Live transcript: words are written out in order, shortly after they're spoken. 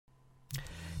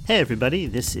Hey everybody,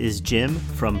 this is Jim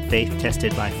from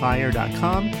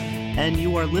FaithTestedByFire.com, and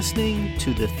you are listening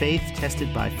to the Faith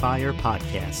Tested by Fire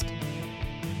podcast.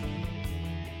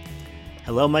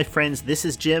 Hello my friends, this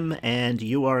is Jim, and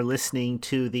you are listening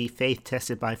to the Faith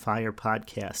Tested by Fire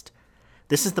podcast.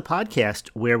 This is the podcast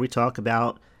where we talk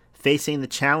about facing the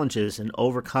challenges and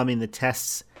overcoming the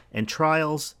tests and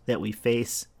trials that we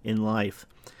face in life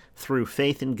through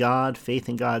faith in God, faith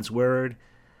in God's Word,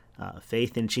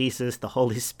 faith in Jesus, the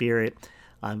Holy Spirit.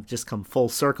 I've just come full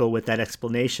circle with that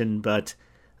explanation, but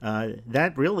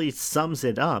that really sums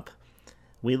it up.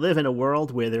 We live in a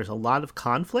world where there's a lot of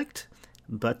conflict,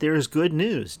 but there is good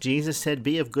news. Jesus said,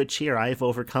 "Be of good cheer, I have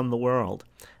overcome the world."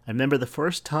 I remember the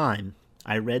first time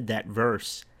I read that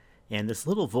verse, and this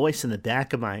little voice in the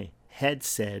back of my head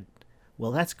said,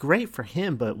 "Well, that's great for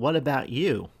him, but what about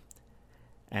you?"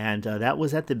 And that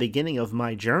was at the beginning of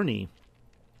my journey,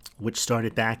 which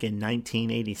started back in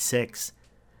 1986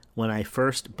 when I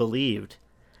first believed.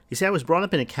 You see, I was brought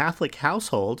up in a Catholic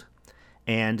household,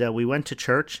 and we went to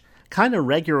church kind of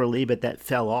regularly, but that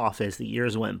fell off as the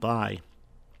years went by.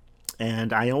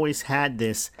 And I always had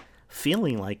this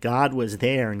feeling like God was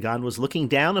there and God was looking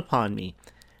down upon me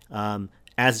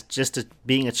as just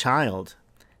being a child,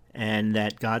 and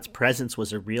that God's presence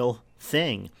was a real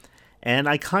thing. And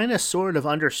I kind of sort of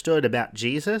understood about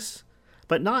Jesus,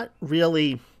 but not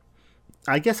really.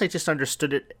 I guess I just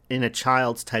understood it in a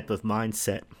child's type of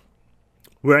mindset,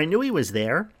 where I knew he was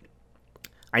there,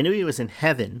 I knew he was in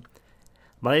heaven,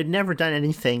 but I'd never done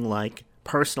anything like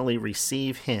personally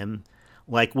receive him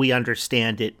like we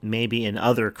understand it maybe in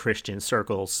other Christian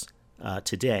circles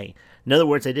today. In other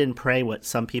words, I didn't pray what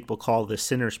some people call the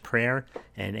sinner's prayer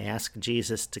and ask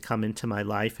Jesus to come into my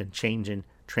life and change and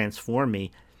transform me.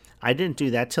 I didn't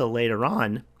do that till later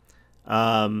on,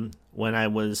 when I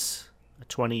was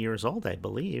 20 years old, I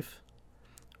believe.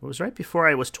 It was right before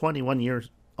I was 21 years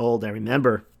old, I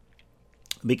remember,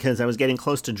 because I was getting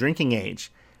close to drinking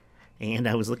age, and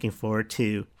I was looking forward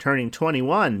to turning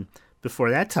 21 before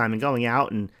that time and going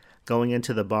out and going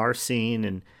into the bar scene.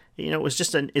 And, you know, it was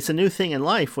just it's a new thing in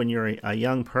life when you're a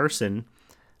young person.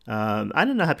 I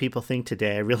don't know how people think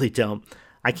today. I really don't.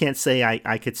 I can't say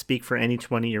I could speak for any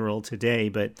 20-year-old today,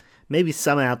 but maybe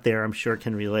some out there I'm sure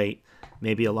can relate.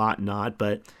 Maybe a lot not,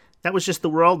 but that was just the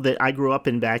world that I grew up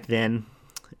in back then,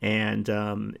 and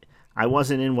I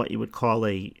wasn't in what you would call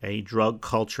a drug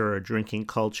culture or drinking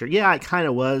culture. Yeah, I kind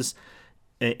of was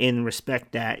in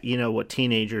respect that, you know, what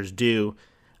teenagers do,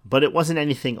 but it wasn't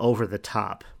anything over the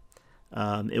top.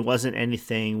 It wasn't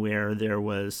anything where there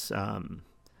was,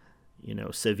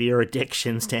 severe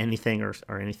addictions to anything or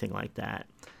anything like that,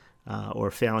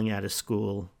 or failing out of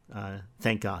school.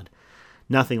 Thank God.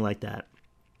 Nothing like that.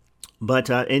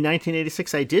 But in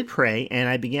 1986, I did pray, and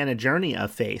I began a journey of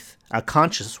faith, a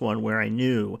conscious one where I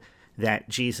knew that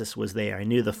Jesus was there. I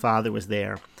knew the Father was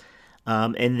there.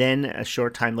 And then a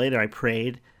short time later, I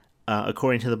prayed,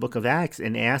 according to the book of Acts,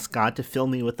 and asked God to fill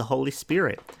me with the Holy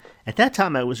Spirit. At that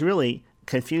time, I was really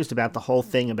confused about the whole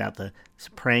thing about the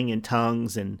praying in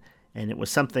tongues, and it was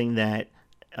something that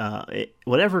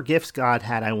whatever gifts God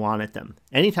had, I wanted them.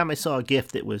 Anytime I saw a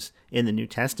gift that was in the New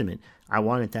Testament, I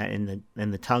wanted that, and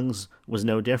the tongues was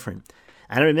no different.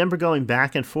 And I remember going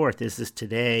back and forth. Is this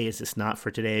today? Is this not for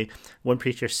today? One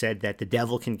preacher said that the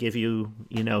devil can give you,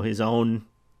 his own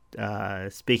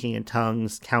speaking in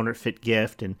tongues, counterfeit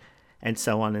gift, and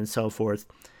so on and so forth.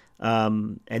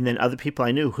 And then other people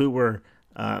I knew who were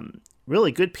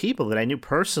really good people that I knew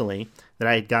personally, that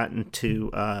I had gotten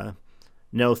to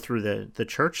know through the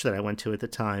church that I went to at the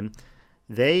time.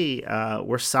 They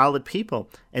were solid people,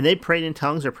 and they prayed in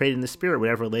tongues or prayed in the Spirit,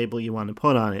 whatever label you want to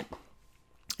put on it.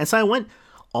 And so I went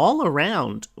all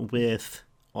around with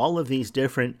all of these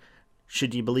different,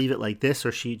 should you believe it like this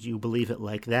or should you believe it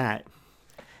like that?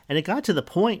 And it got to the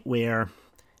point where,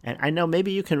 and I know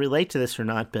maybe you can relate to this or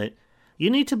not, but you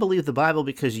need to believe the Bible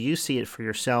because you see it for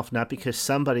yourself, not because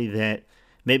somebody that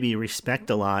maybe you respect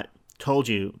a lot told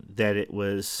you that it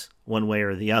was one way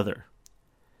or the other.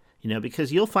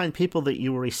 Because you'll find people that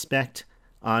you will respect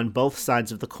on both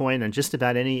sides of the coin on just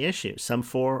about any issue, some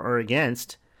for or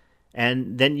against,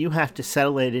 and then you have to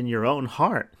settle it in your own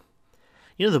heart.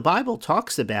 The Bible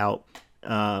talks about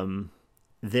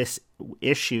this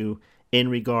issue in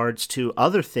regards to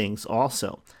other things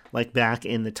also, like back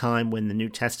in the time when the New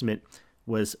Testament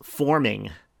was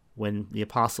forming, when the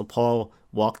Apostle Paul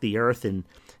walked the earth, and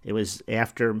it was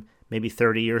after maybe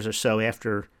 30 years or so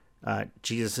after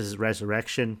Jesus'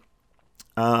 resurrection,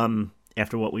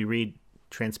 after what we read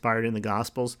transpired in the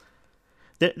Gospels.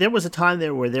 There was a time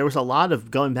there where there was a lot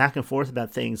of going back and forth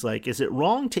about things like, is it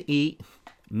wrong to eat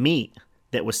meat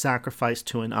that was sacrificed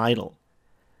to an idol?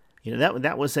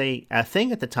 That was a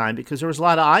thing at the time because there was a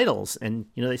lot of idols, and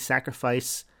they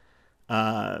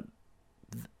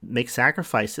make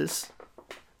sacrifices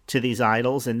to these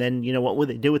idols, and then what would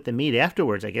they do with the meat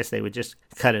afterwards? I guess they would just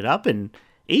cut it up and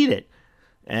eat it,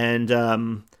 and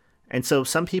so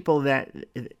some people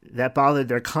that bothered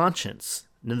their conscience.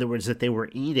 In other words, that they were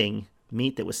eating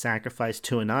meat that was sacrificed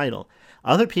to an idol.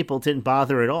 Other people didn't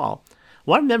bother at all.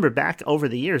 Well, I remember back over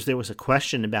the years, there was a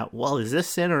question about, well, is this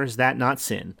sin or is that not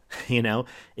sin?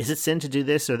 Is it sin to do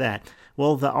this or that?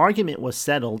 Well, the argument was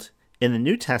settled in the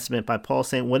New Testament by Paul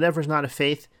saying, whatever's not of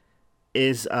faith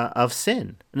is of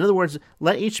sin. In other words,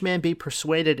 let each man be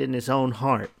persuaded in his own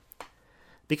heart.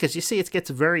 Because you see, it gets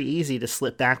very easy to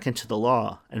slip back into the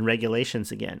law and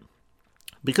regulations again.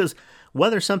 Because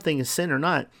whether something is sin or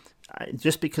not,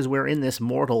 just because we're in this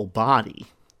mortal body,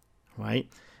 right?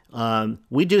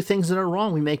 We do things that are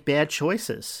wrong. We make bad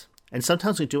choices. And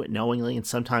sometimes we do it knowingly and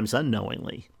sometimes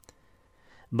unknowingly.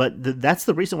 But that's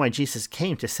the reason why Jesus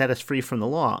came, to set us free from the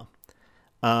law.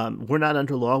 We're not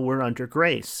under law, we're under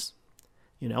grace.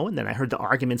 And then I heard the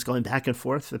arguments going back and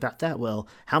forth about that. Well,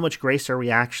 how much grace are we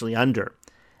actually under?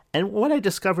 And what I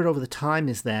discovered over the time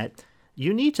is that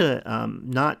you need to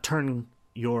not turn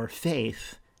your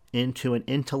faith into an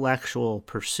intellectual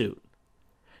pursuit.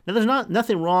 Now, there's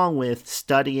nothing wrong with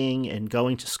studying and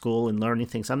going to school and learning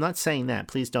things. I'm not saying that.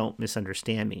 Please don't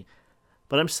misunderstand me.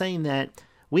 But I'm saying that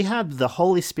we have the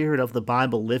Holy Spirit of the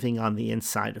Bible living on the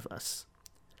inside of us.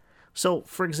 So,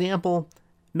 for example,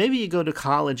 maybe you go to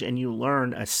college and you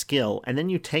learn a skill, and then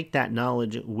you take that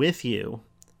knowledge with you,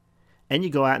 and you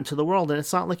go out into the world, and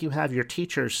it's not like you have your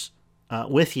teachers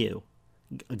with you,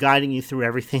 guiding you through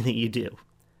everything that you do.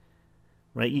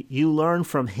 Right? You learn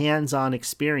from hands-on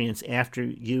experience after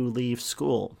you leave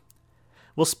school.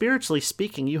 Well, spiritually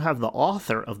speaking, you have the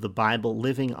author of the Bible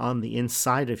living on the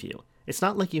inside of you. It's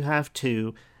not like you have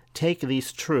to take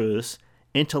these truths,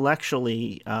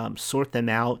 intellectually sort them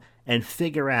out, and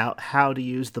figure out how to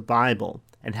use the Bible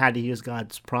and how to use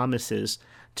God's promises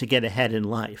to get ahead in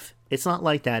life. It's not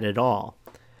like that at all.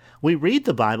 We read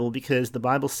the Bible because the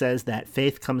Bible says that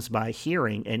faith comes by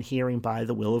hearing, and hearing by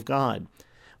the will of God.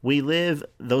 We live,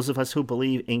 those of us who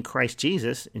believe in Christ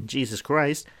Jesus, in Jesus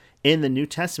Christ, in the New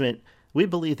Testament, we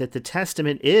believe that the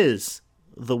Testament is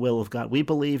the will of God. We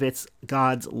believe it's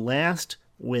God's last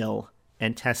will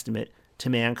and testament to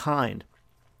mankind.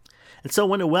 And so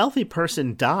when a wealthy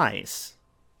person dies,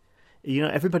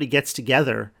 everybody gets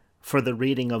together for the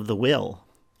reading of the will.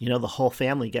 The whole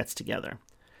family gets together.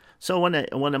 So when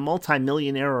a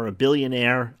multimillionaire or a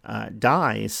billionaire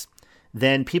dies,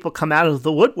 then people come out of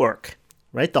the woodwork.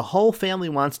 Right? The whole family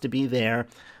wants to be there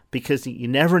because you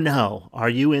never know, are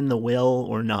you in the will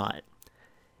or not?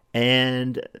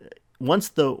 And once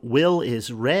the will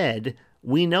is read,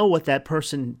 we know what that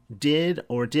person did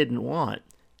or didn't want.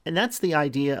 And that's the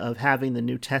idea of having the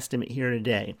New Testament here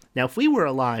today. Now, if we were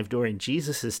alive during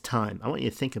Jesus' time, I want you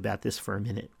to think about this for a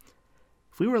minute.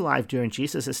 If we were alive during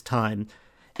Jesus' time,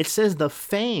 it says the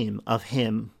fame of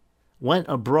him went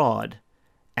abroad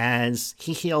as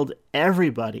he healed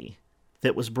everybody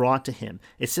that was brought to him.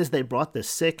 It says they brought the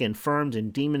sick, infirmed,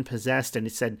 and demon-possessed, and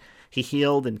it said he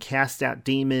healed and cast out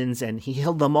demons, and he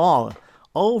healed them all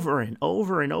over and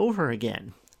over and over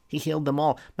again. He healed them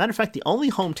all. Matter of fact, the only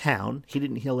hometown he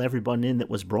didn't heal everyone in that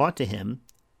was brought to him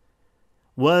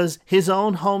was his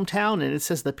own hometown, and it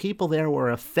says the people there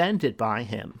were offended by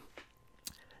him.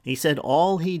 He said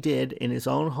all he did in his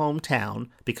own hometown,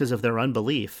 because of their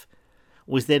unbelief,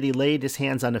 was that he laid his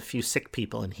hands on a few sick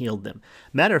people and healed them.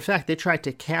 Matter of fact, they tried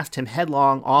to cast him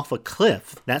headlong off a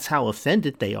cliff. That's how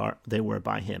offended they were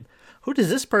by him. Who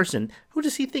does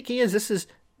he think he is? This is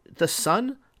the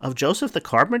son of Joseph the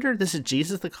carpenter? This is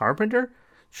Jesus the carpenter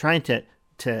trying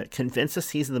to convince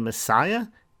us he's the Messiah?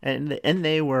 And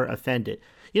they were offended.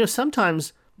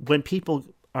 Sometimes when people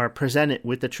are presented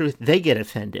with the truth, they get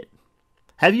offended.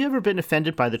 Have you ever been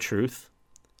offended by the truth?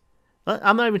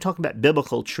 I'm not even talking about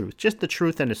biblical truth, just the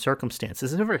truth and the circumstances.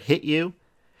 Has it ever hit you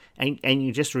and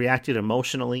you just reacted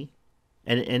emotionally?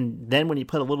 And then when you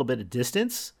put a little bit of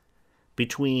distance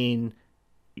between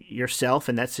yourself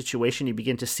and that situation, you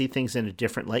begin to see things in a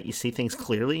different light. You see things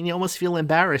clearly, and you almost feel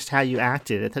embarrassed how you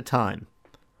acted at the time.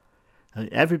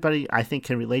 Everybody, I think,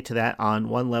 can relate to that on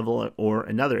one level or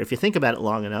another. If you think about it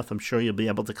long enough, I'm sure you'll be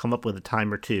able to come up with a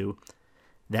time or two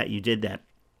that you did that.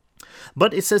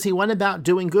 But it says he went about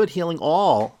doing good, healing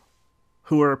all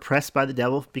who were oppressed by the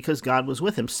devil because God was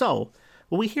with him. So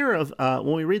when we hear of,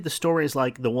 when we read the stories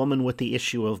like the woman with the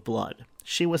issue of blood,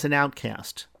 she was an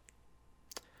outcast.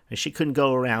 And she couldn't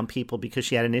go around people because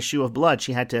she had an issue of blood.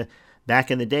 She had to Back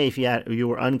in the day, if you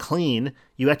were unclean,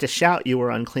 you had to shout you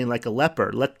were unclean like a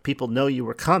leper, let people know you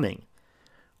were coming.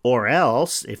 Or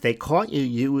else, if they caught you,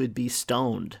 you would be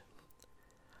stoned.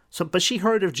 But she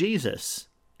heard of Jesus,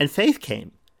 and faith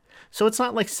came. So it's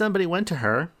not like somebody went to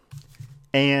her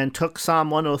and took Psalm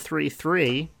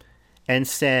 103:3 and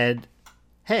said,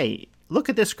 hey, look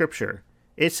at this scripture.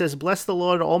 It says, bless the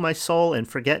Lord, all my soul, and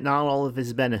forget not all of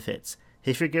his benefits.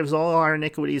 He forgives all our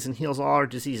iniquities and heals all our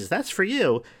diseases. That's for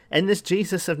you. And this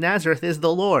Jesus of Nazareth is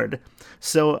the Lord.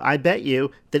 So I bet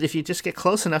you that if you just get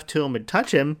close enough to him and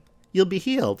touch him, you'll be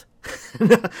healed.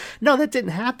 No, that didn't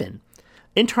happen.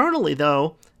 Internally,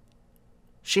 though,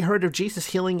 she heard of Jesus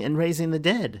healing and raising the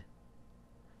dead.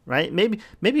 Right?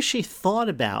 Maybe she thought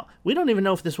about, we don't even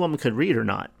know if this woman could read or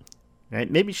not.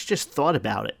 Right? Maybe she just thought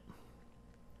about it.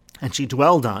 And she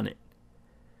dwelled on it.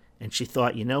 And she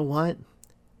thought, you know what?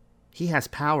 He has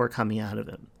power coming out of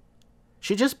him.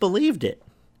 She just believed it,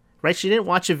 right? She didn't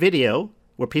watch a video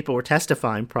where people were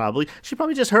testifying, probably. She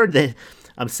probably just heard that.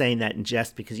 I'm saying that in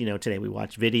jest because, today we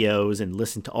watch videos and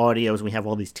listen to audios and we have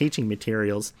all these teaching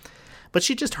materials. But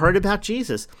she just heard about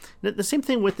Jesus. The same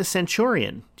thing with the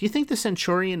centurion. Do you think the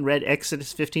centurion read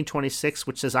Exodus 15:26,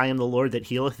 which says, I am the Lord that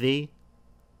healeth thee?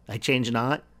 I change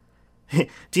not.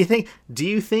 Do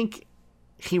you think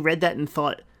he read that and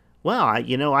thought, well,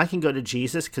 I can go to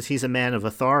Jesus because he's a man of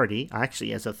authority. Actually,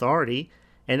 he has authority,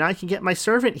 and I can get my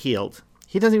servant healed.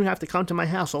 He doesn't even have to come to my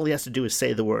house. All he has to do is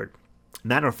say the word.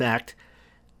 Matter of fact,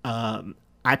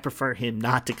 I prefer him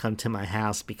not to come to my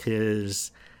house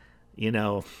because,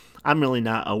 I'm really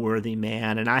not a worthy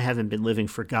man, and I haven't been living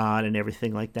for God and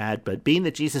everything like that. But being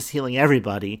that Jesus is healing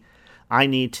everybody, I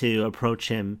need to approach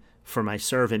him for my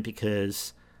servant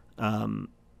because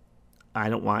I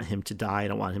don't want him to die. I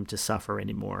don't want him to suffer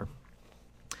anymore.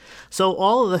 So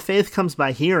all of the faith comes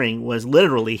by hearing was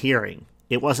literally hearing.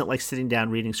 It wasn't like sitting down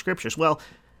reading scriptures. Well,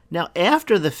 now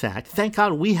after the fact, thank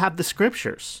God we have the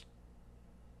scriptures.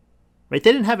 Right?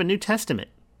 They didn't have a New Testament.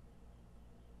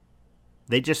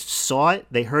 They just saw it.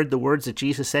 They heard the words that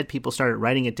Jesus said. People started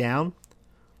writing it down.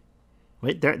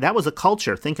 Right? That was a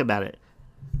culture. Think about it.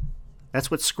 That's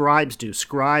what scribes do.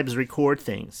 Scribes record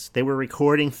things. They were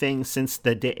recording things since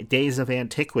the days of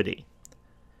antiquity.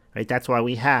 Right? That's why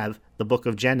we have the book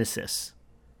of Genesis.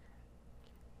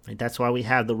 Right? That's why we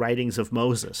have the writings of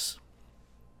Moses.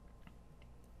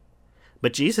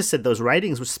 But Jesus said those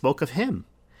writings spoke of him.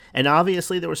 And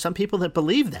obviously there were some people that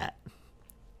believed that.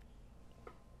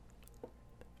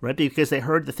 Right? Because they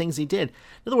heard the things he did.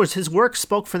 In other words, his works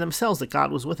spoke for themselves that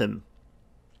God was with him.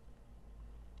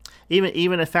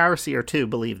 Even a Pharisee or two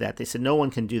believed that. They said no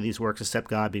one can do these works except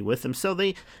God be with them. So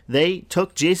they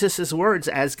took Jesus' words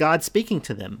as God speaking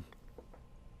to them.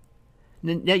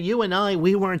 Now you and I,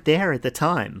 we weren't there at the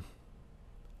time.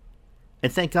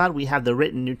 And thank God we have the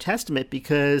written New Testament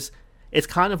because it's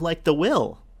kind of like the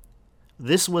will.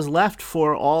 This was left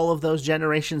for all of those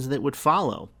generations that would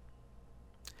follow.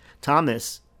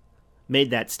 Thomas made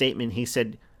that statement. He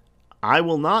said, I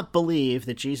will not believe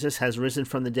that Jesus has risen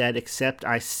from the dead except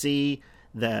I see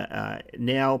the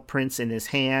nail prints in his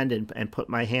hand and put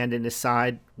my hand in his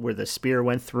side where the spear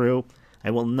went through.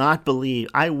 I will not believe.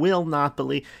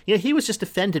 He was just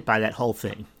offended by that whole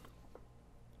thing.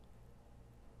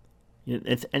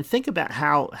 And think about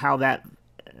how that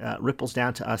ripples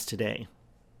down to us today.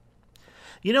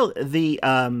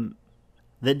 The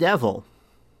devil,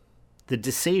 the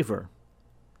deceiver,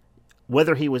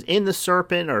 whether he was in the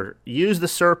serpent or used the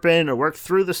serpent or worked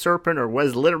through the serpent or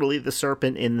was literally the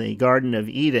serpent in the Garden of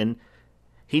Eden,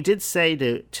 he did say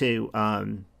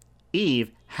to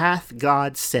Eve, hath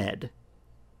God said?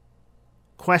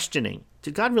 Questioning.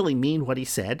 Did God really mean what he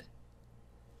said?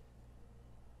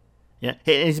 Yeah,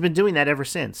 he's been doing that ever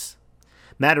since.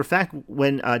 Matter of fact,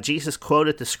 when Jesus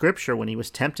quoted the scripture when he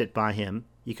was tempted by him,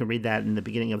 you can read that in the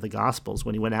beginning of the Gospels,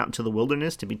 when he went out into the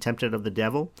wilderness to be tempted of the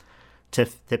devil, to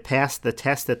pass the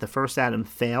test that the first Adam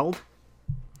failed.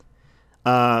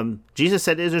 Jesus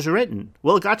said, it is written.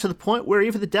 Well, it got to the point where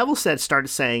even the devil started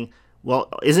saying, well,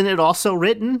 isn't it also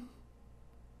written?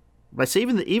 Right, so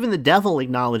even the devil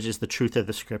acknowledges the truth of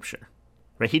the scripture.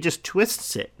 Right? He just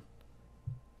twists it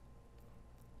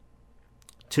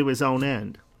to his own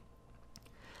end.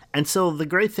 And so the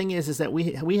great thing is that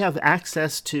we have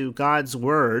access to God's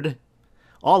word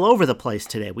all over the place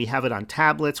today. We have it on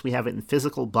tablets. We have it in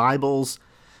physical Bibles.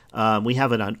 We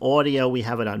have it on audio. We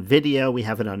have it on video. We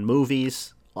have it on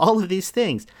movies. All of these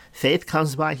things. Faith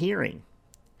comes by hearing.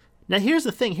 Now, here's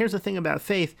the thing. Here's the thing about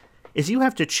faith is you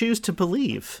have to choose to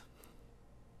believe.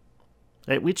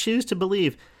 Right? We choose to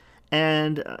believe.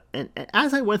 And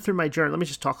as I went through my journey, let me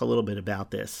just talk a little bit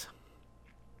about this.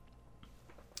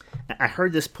 I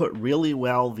heard this put really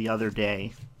well the other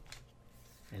day,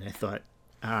 and I thought,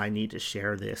 I need to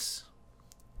share this.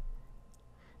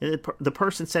 And the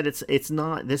person said it's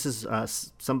not, this is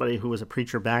somebody who was a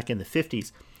preacher back in the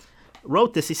 50s,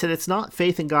 wrote this. He said, it's not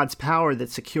faith in God's power that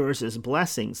secures his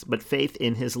blessings, but faith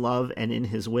in his love and in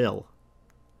his will.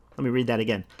 Let me read that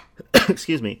again.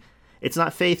 Excuse me. It's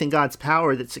not faith in God's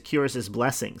power that secures his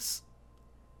blessings.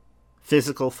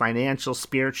 Physical, financial,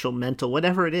 spiritual, mental,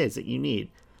 whatever it is that you need.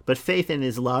 But faith in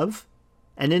his love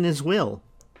and in his will.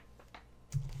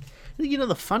 You know,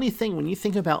 the funny thing, when you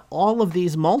think about all of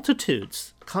these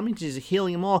multitudes coming to Jesus,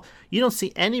 healing them all, you don't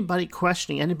see anybody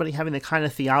questioning, anybody having the kind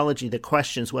of theology that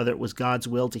questions whether it was God's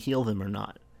will to heal them or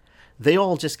not. They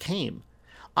all just came.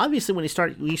 Obviously, when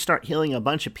you start healing a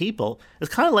bunch of people,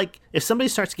 it's kind of like if somebody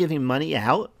starts giving money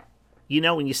out, you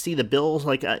know, when you see the bills,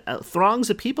 like throngs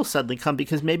of people suddenly come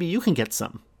because maybe you can get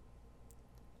some.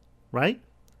 Right?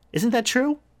 Isn't that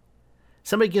true?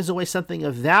 Somebody gives away something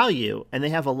of value and they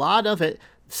have a lot of it.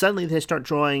 Suddenly they start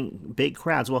drawing big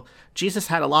crowds. Well, Jesus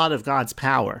had a lot of God's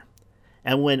power.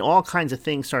 And when all kinds of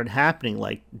things started happening,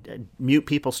 like mute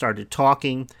people started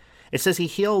talking, it says he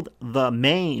healed the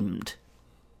maimed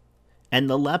and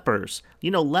the lepers.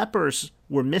 You know, lepers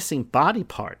were missing body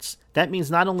parts. That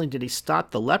means not only did he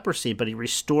stop the leprosy, but he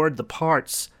restored the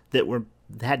parts that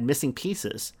had missing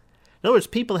pieces. In other words,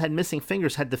 people that had missing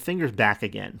fingers had the fingers back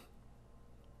again.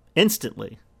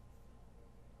 Instantly.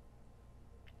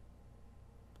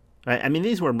 Right? I mean,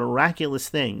 these were miraculous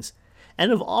things.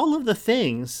 And of all of the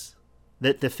things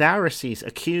that the Pharisees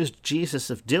accused Jesus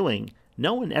of doing,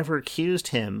 no one ever accused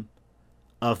him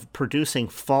of producing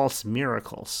false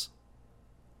miracles.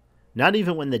 Not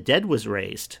even when the dead was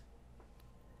raised.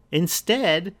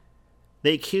 Instead,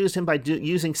 they accused him by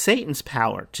using Satan's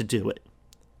power to do it.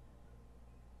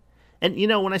 And, you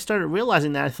know, when I started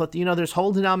realizing that, I thought, you know, there's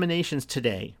whole denominations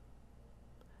today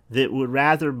that would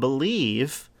rather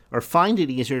believe, or find it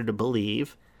easier to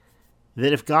believe,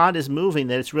 that if God is moving,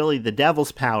 that it's really the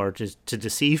devil's power to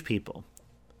deceive people.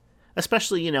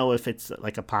 Especially, you know, if it's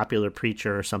like a popular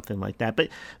preacher or something like that. But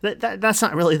that's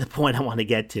not really the point I want to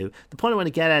get to. The point I want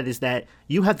to get at is that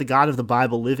you have the God of the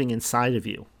Bible living inside of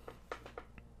you.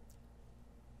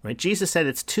 Right? Jesus said,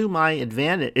 it's to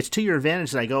your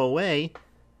advantage that I go away,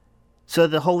 so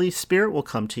the Holy Spirit will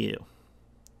come to you.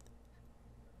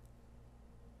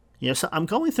 You know, so I'm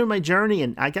going through my journey,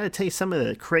 and I got to tell you some of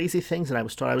the crazy things that I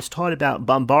was taught. I was taught about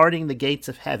bombarding the gates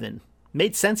of heaven.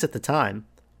 Made sense at the time.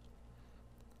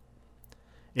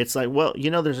 It's like, well, you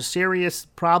know, there's a serious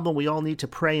problem. We all need to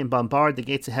pray and bombard the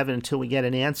gates of heaven until we get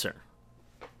an answer.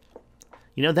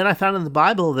 You know, then I found in the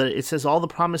Bible that it says all the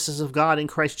promises of God in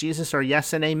Christ Jesus are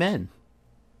yes and amen.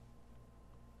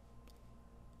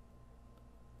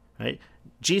 Right?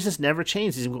 Jesus never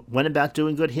changed. He went about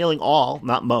doing good, healing all,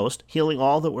 not most, healing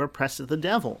all that were oppressed of the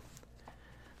devil.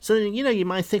 So then, you know, you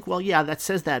might think, well, yeah, that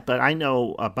says that, but I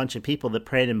know a bunch of people that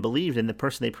prayed and believed, and the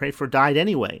person they prayed for died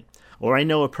anyway. Or I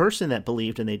know a person that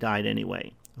believed and they died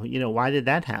anyway. You know, why did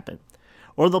that happen?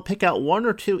 Or they'll pick out one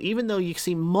or two, even though you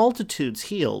see multitudes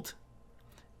healed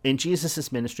in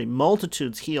Jesus' ministry,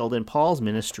 multitudes healed in Paul's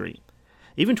ministry.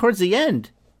 Even towards the end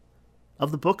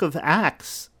of the book of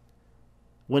Acts,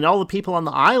 when all the people on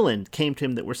the island came to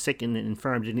him that were sick and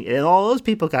infirmed, and all those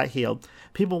people got healed,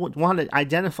 people would want to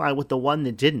identify with the one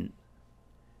that didn't.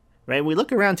 Right? We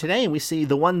look around today and we see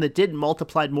the one that did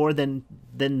multiplied more than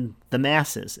the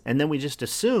masses. And then we just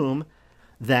assume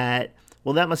that,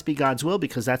 well, that must be God's will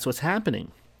because that's what's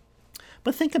happening.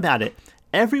 But think about it.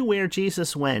 Everywhere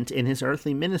Jesus went in his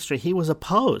earthly ministry, he was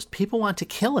opposed. People wanted to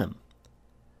kill him.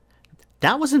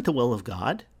 That wasn't the will of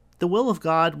God. The will of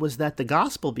God was that the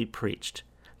gospel be preached.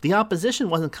 The opposition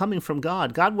wasn't coming from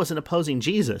God. God wasn't opposing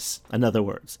Jesus, in other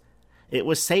words. It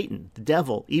was Satan, the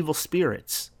devil, evil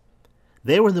spirits.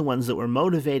 They were the ones that were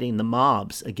motivating the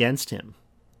mobs against him.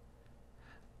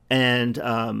 And,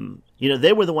 you know,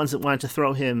 they were the ones that wanted to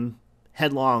throw him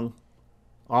headlong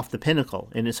off the pinnacle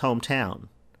in his hometown.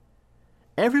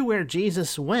 Everywhere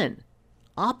Jesus went,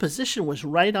 opposition was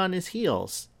right on his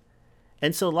heels.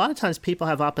 And so a lot of times people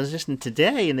have opposition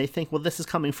today and they think, well, this is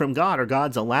coming from God or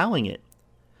God's allowing it.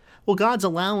 Well, God's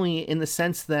allowing it in the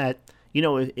sense that, you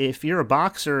know, if you're a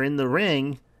boxer in the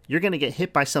ring, you're going to get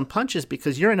hit by some punches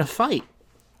because you're in a fight.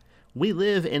 We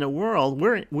live in a world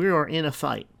where we are in a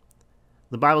fight.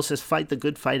 The Bible says, fight the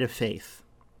good fight of faith.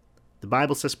 The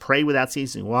Bible says, pray without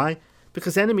ceasing. Why?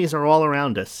 Because enemies are all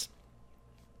around us.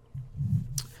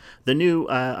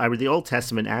 The Old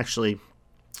Testament actually,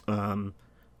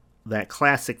 that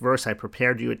classic verse, I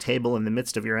prepared you a table in the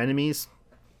midst of your enemies,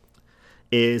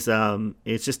 is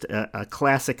it's just a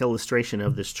classic illustration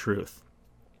of this truth.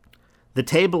 The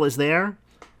table is there.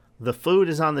 The food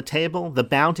is on the table. The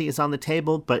bounty is on the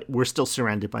table, but we're still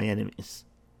surrounded by enemies.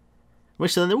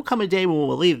 Which then there will come a day when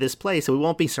we'll leave this place and we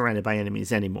won't be surrounded by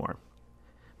enemies anymore.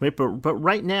 Right? But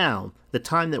right now, the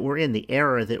time that we're in, the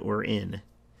era that we're in,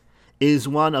 is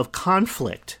one of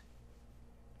conflict.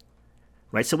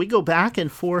 Right? So we go back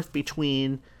and forth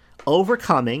between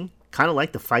overcoming, kind of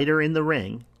like the fighter in the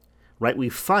ring, right? We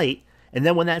fight, and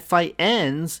then when that fight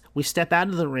ends, we step out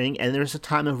of the ring, and there's a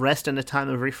time of rest and a time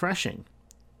of refreshing.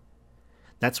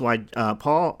 That's why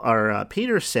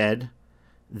Peter said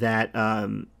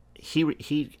that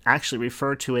he actually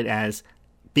referred to it as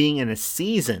being in a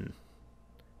season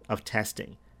of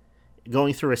testing,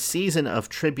 going through a season of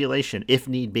tribulation, if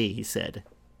need be, he said.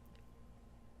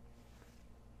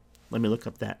 Let me look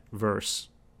up that verse.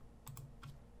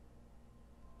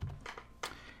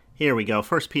 Here we go.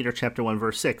 1 Peter chapter 1,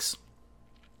 verse 6.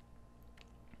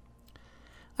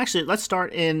 Actually, let's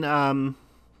start in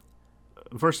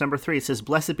verse number 3. It says,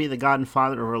 "Blessed be the God and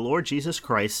Father of our Lord Jesus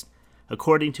Christ.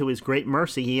 According to his great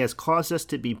mercy, he has caused us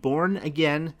to be born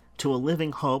again to a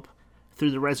living hope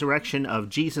through the resurrection of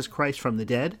Jesus Christ from the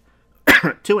dead,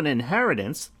 to an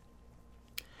inheritance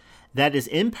that is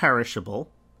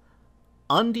imperishable,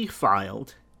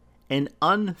 undefiled, and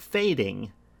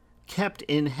unfading, kept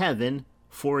in heaven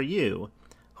for you,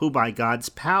 who by God's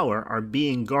power are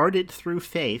being guarded through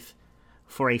faith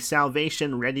for a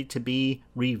salvation ready to be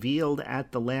revealed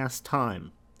at the last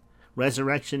time."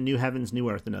 Resurrection, new heavens, new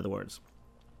earth, in other words.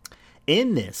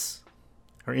 In this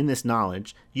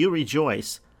knowledge, you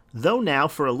rejoice, though now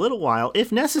for a little while,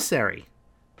 if necessary,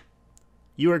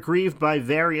 you are grieved by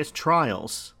various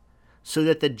trials, so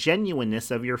that the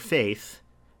genuineness of your faith,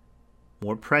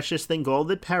 more precious than gold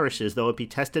that perishes, though it be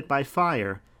tested by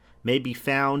fire, may be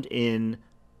found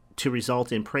to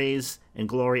result in praise and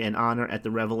glory and honor at the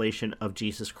revelation of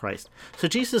Jesus Christ. So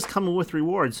Jesus is coming with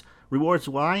rewards. Rewards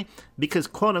why? Because,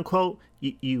 quote unquote,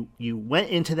 you went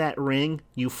into that ring,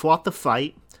 you fought the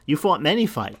fight, you fought many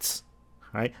fights,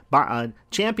 right?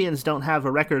 Champions don't have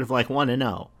a record of like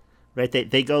 1-0, right?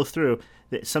 They go through.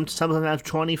 Some of them have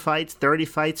 20 fights, 30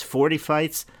 fights, 40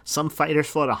 fights. Some fighters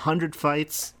fought 100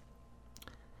 fights.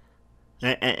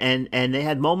 And they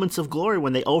had moments of glory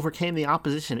when they overcame the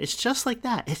opposition. It's just like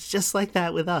that. It's just like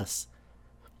that with us.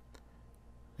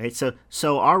 Right?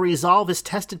 So our resolve is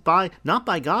tested not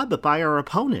by God, but by our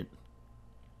opponent.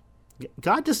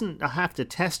 God doesn't have to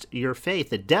test your faith.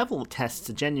 The devil tests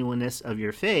the genuineness of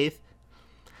your faith.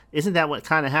 Isn't that what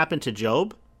kind of happened to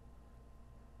Job?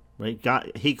 Right?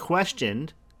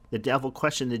 The devil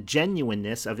questioned the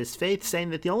genuineness of his faith, saying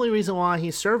that the only reason why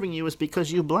he's serving you is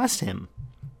because you blessed him.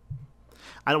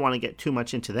 I don't want to get too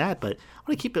much into that, but I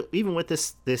want to keep it even with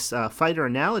this fighter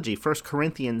analogy. 1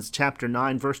 Corinthians chapter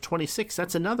 9, verse 26,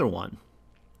 that's another one.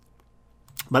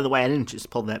 By the way, I didn't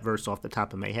just pull that verse off the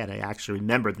top of my head. I actually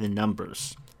remember the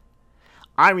numbers.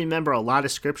 I remember a lot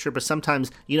of scripture, but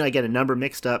sometimes, I get a number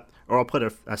mixed up, or I'll put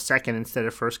a second instead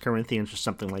of 1 Corinthians or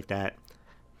something like that.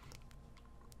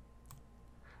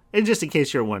 And just in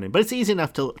case you're wondering. But it's easy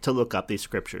enough to look up these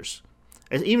scriptures.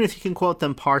 Even if you can quote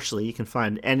them partially, you can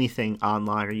find anything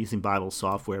online or using Bible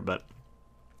software. But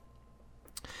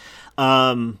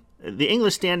the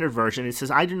English Standard Version, it says,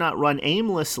 "I do not run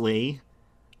aimlessly.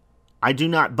 I do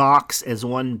not box as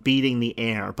one beating the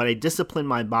air, but I discipline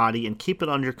my body and keep it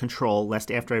under control, lest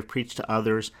after I've preached to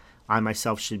others, I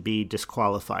myself should be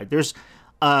disqualified." This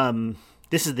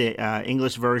is the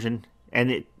English version,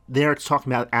 and it's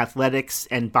talking about athletics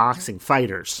and boxing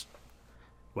fighters.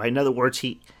 Right? In other words,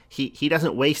 he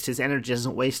doesn't waste his energy,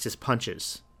 doesn't waste his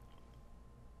punches.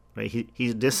 Right?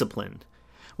 He's disciplined.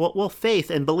 Well,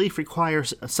 faith and belief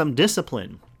requires some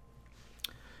discipline.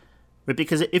 Right?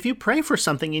 Because if you pray for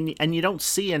something and you don't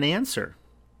see an answer,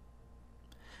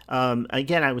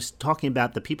 again, I was talking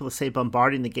about the people that say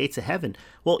bombarding the gates of heaven.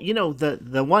 Well,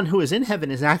 the one who is in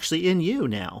heaven is actually in you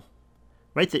now.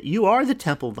 Right? That you are the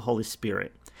temple of the Holy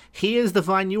Spirit. He is the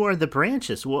vine, you are the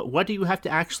branches. What do you have to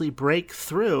actually break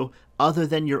through other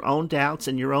than your own doubts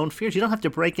and your own fears? You don't have to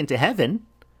break into heaven.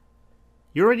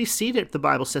 You're already seated, the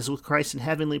Bible says, with Christ in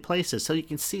heavenly places. So you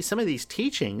can see some of these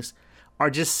teachings are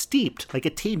just steeped like a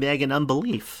tea bag in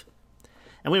unbelief.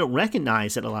 And we don't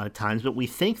recognize it a lot of times, but we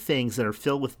think things that are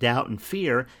filled with doubt and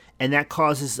fear, and that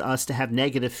causes us to have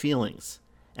negative feelings.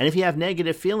 And if you have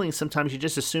negative feelings, sometimes you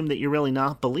just assume that you're really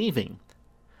not believing.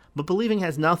 But believing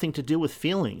has nothing to do with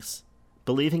feelings.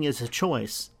 Believing is a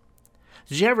choice.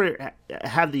 Did you ever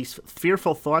have these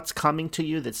fearful thoughts coming to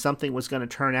you that something was going to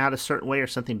turn out a certain way or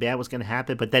something bad was going to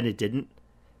happen, but then it didn't?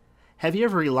 Have you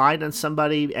ever relied on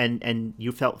somebody and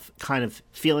you felt kind of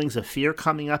feelings of fear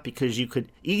coming up because you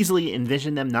could easily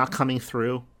envision them not coming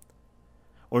through?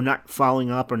 or not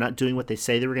following up or not doing what they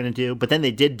say they were going to do, but then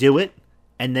they did do it,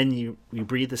 and then you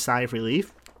breathe a sigh of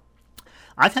relief.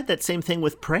 I've had that same thing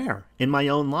with prayer in my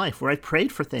own life, where I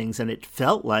prayed for things and it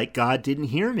felt like God didn't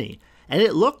hear me, and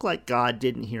it looked like God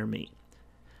didn't hear me.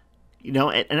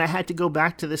 And I had to go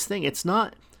back to this thing. It's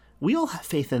not, we all have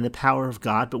faith in the power of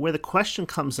God, but where the question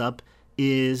comes up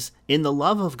is in the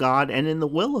love of God and in the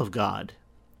will of God.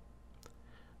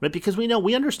 Right? Because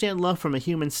we understand love from a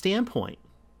human standpoint.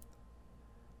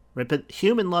 Right? But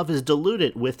human love is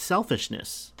diluted with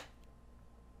selfishness.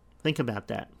 Think about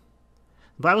that.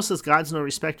 The Bible says God's no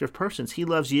respecter of persons. He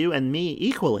loves you and me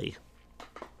equally.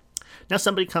 Now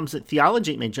somebody comes at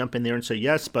theology may jump in there and say,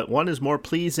 yes, but one is more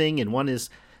pleasing and one is,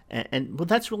 and well,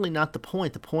 that's really not the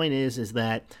point. The point is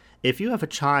that if you have a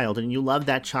child and you love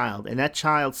that child and that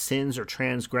child sins or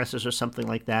transgresses or something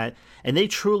like that, and they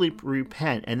truly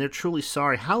repent and they're truly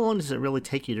sorry, how long does it really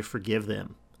take you to forgive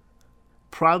them?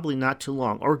 Probably not too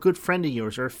long. Or a good friend of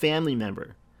yours or a family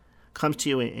member comes to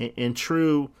you in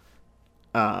true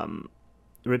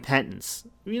repentance.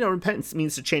 Repentance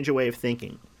means to change your way of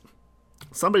thinking.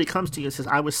 Somebody comes to you and says,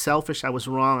 I was selfish, I was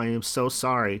wrong, I am so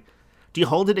sorry. Do you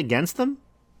hold it against them?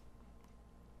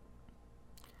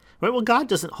 Right? Well, God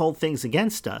doesn't hold things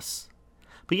against us.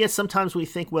 But yet sometimes we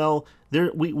think, well,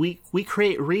 we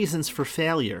create reasons for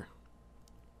failure.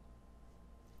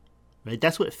 Right?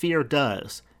 That's what fear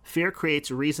does. Fear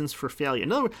creates reasons for failure.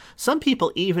 In other words, some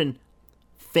people even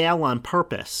fail on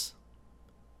purpose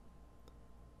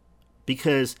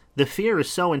because the fear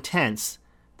is so intense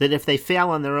that if they fail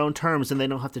on their own terms, then they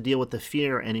don't have to deal with the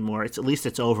fear anymore. At least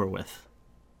it's over with.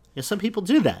 Some people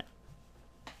do that.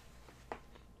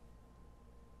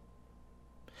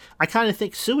 I kind of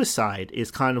think suicide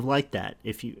is kind of like that.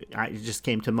 It just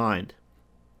came to mind.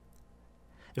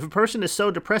 If a person is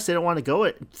so depressed they don't want to go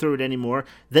through it anymore,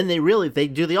 then they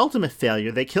do the ultimate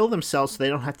failure. They kill themselves so they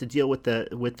don't have to deal with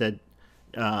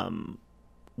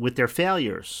their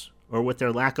failures or with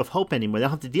their lack of hope anymore. They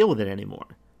don't have to deal with it anymore.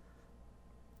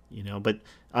 But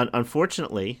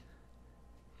unfortunately,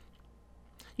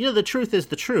 the truth is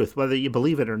the truth, whether you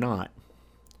believe it or not.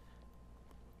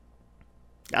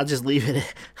 I'll just leave it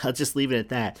at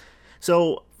that.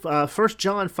 So 1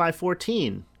 John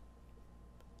 5:14.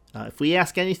 If we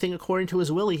ask anything according to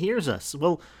his will, he hears us.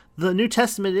 Well, the New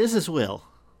Testament is his will.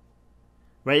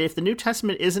 Right? If the New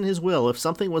Testament isn't his will, if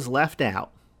something was left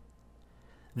out,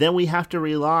 then we have to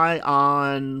rely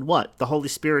on what? The Holy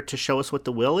Spirit to show us what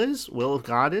the will of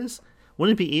God is?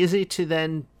 Wouldn't it be easy to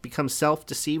then become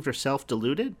self-deceived or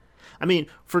self-deluded? I mean,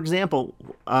 for example,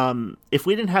 if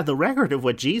we didn't have the record of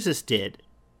what Jesus did,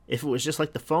 if it was just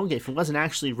like the phone game, if it wasn't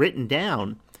actually written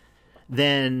down,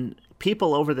 then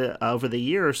people over the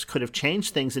years could have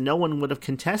changed things and no one would have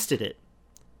contested it.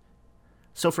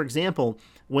 So, for example,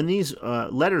 when these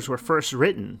letters were first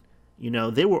written,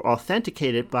 they were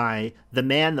authenticated by the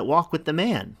man that walked with the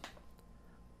man.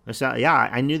 So,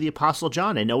 I knew the Apostle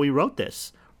John. I know he wrote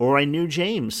this. Or I knew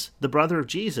James, the brother of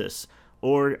Jesus.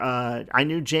 Or I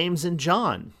knew James and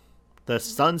John, the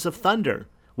sons of thunder.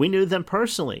 We knew them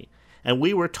personally. And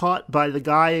we were taught by the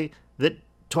guy that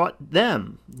taught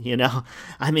them,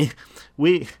 I mean,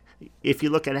 if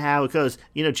you look at how it goes,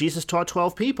 Jesus taught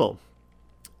 12 people.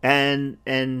 And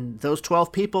those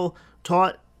 12 people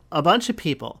taught a bunch of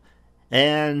people.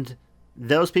 And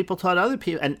those people taught other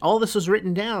people. And all this was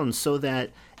written down so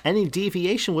that any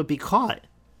deviation would be caught.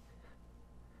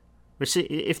 But see,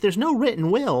 if there's no written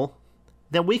will,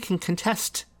 then we can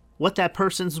contest what that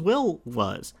person's will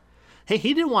was. Hey,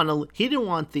 he didn't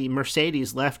want the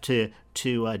Mercedes left to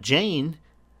Jane.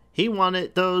 He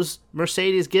wanted those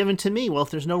Mercedes given to me. Well, if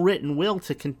there's no written will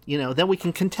then we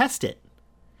can contest it.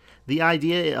 The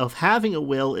idea of having a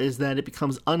will is that it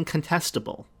becomes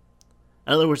uncontestable.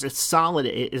 In other words, it's solid.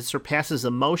 It surpasses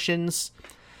emotions.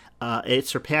 It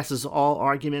surpasses all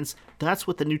arguments. That's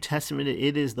what the New Testament is.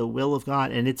 It is the will of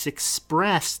God, and it's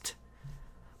expressed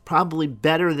probably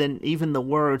better than even the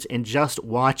words in just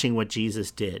watching what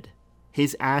Jesus did.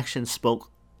 His actions spoke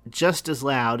just as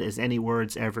loud as any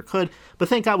words ever could. But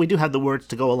thank God we do have the words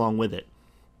to go along with it.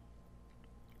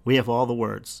 We have all the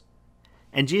words.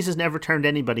 And Jesus never turned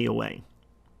anybody away.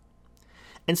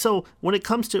 And so when it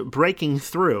comes to breaking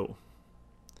through,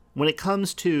 when it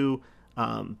comes to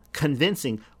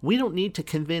convincing, we don't need to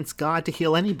convince God to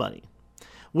heal anybody.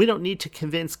 We don't need to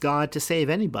convince God to save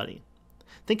anybody.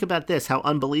 Think about this, how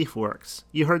unbelief works.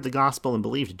 You heard the gospel and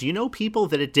believed it. Do you know people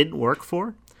that it didn't work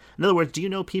for? In other words, do you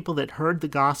know people that heard the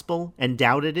gospel and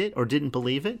doubted it or didn't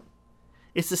believe it?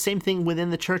 It's the same thing within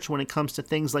the church when it comes to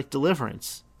things like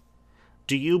deliverance.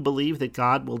 Do you believe that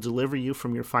God will deliver you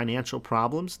from your financial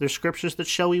problems? There's scriptures that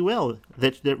show he will,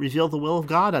 that reveal the will of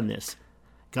God on this.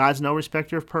 God's no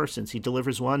respecter of persons. He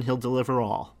delivers one, he'll deliver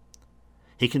all.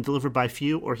 He can deliver by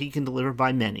few or he can deliver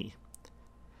by many.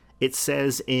 It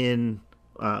says in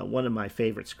one of my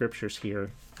favorite scriptures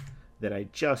here that I'm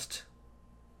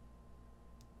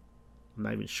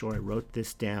not even sure I wrote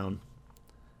this down.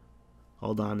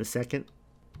 Hold on a second.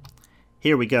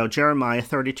 Here we go, Jeremiah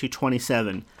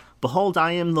 32:27. Behold,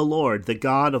 I am the Lord, the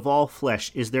God of all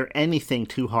flesh. Is there anything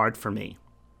too hard for me?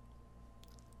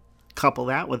 Couple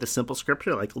that with a simple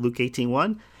scripture like Luke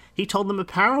 18:1. He told them a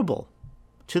parable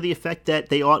to the effect that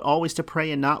they ought always to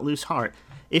pray and not lose heart.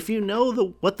 If you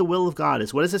know what the will of God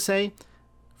is, what does it say?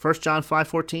 1 John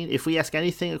 5:14. If we ask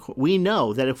anything, we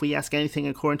know that if we ask anything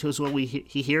according to his will,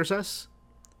 he hears us.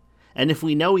 And if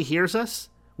we know he hears us,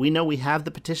 we know we have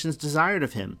the petitions desired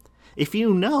of him. If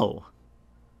you know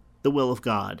the will of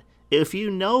God, if you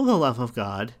know the love of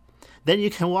God, then you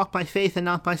can walk by faith and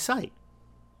not by sight.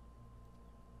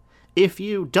 If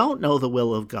you don't know the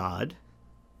will of God,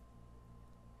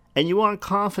 and you aren't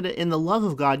confident in the love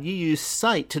of God, you use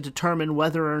sight to determine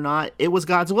whether or not it was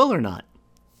God's will or not.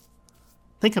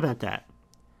 Think about that.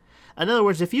 In other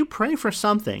words, if you pray for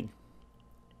something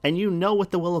and you know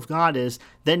what the will of God is,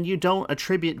 then you don't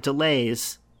attribute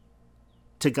delays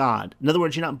to God. In other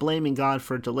words, you're not blaming God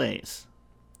for delays.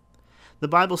 The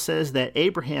Bible says that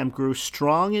Abraham grew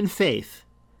strong in faith,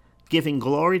 giving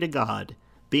glory to God,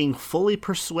 being fully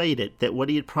persuaded that what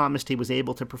he had promised he was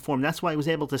able to perform. That's why he was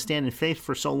able to stand in faith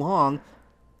for so long.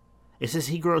 It says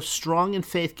he grows strong in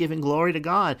faith, giving glory to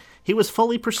God. He was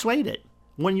fully persuaded.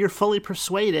 When you're fully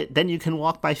persuaded, then you can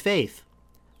walk by faith.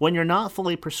 When you're not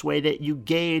fully persuaded, you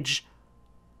gauge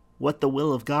what the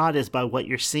will of God is by what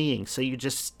you're seeing. So you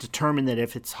just determine that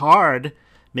if it's hard,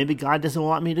 maybe God doesn't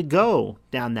want me to go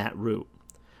down that route.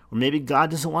 Or maybe God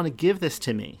doesn't want to give this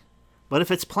to me. But if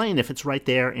it's plain, if it's right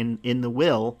there in the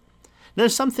will,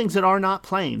 there's some things that are not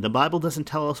plain. The Bible doesn't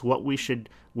tell us where we should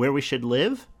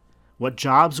live, what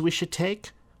jobs we should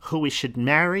take, who we should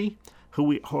marry,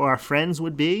 who our friends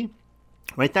would be.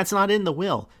 Right? That's not in the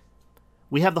will.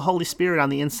 We have the Holy Spirit on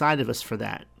the inside of us for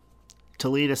that, to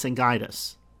lead us and guide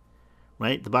us.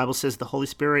 Right? The Bible says the Holy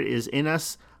Spirit is in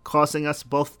us, causing us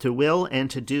both to will and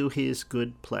to do his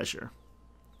good pleasure.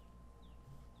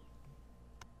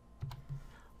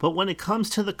 But when it comes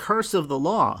to the curse of the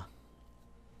law,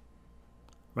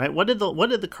 right? What did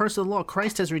the curse of the law?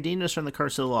 Christ has redeemed us from the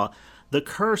curse of the law. The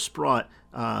curse brought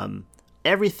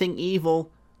everything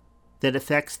evil that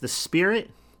affects the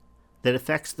spirit, that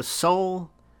affects the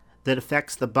soul, that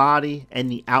affects the body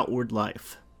and the outward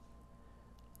life.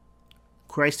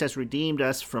 Christ has redeemed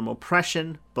us from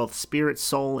oppression, both spirit,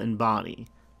 soul, and body.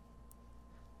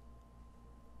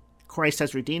 Christ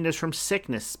has redeemed us from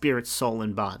sickness, spirit, soul,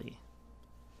 and body.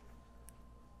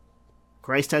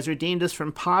 Christ has redeemed us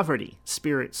from poverty,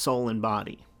 spirit, soul, and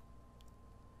body.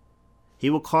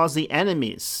 He will cause the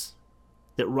enemies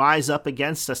that rise up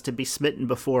against us to be smitten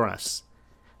before us.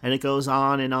 And it goes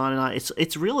on and on and on.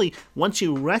 It's really, once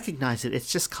you recognize it,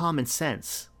 it's just common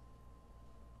sense.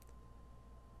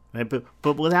 Right?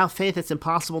 But without faith, it's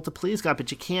impossible to please God. But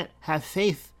you can't have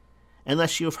faith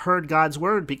unless you have heard God's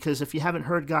word, because if you haven't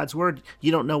heard God's word,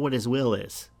 you don't know what his will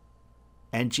is.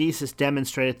 And Jesus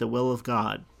demonstrated the will of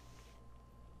God.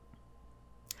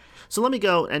 So let me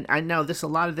go, and I know a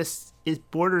lot of this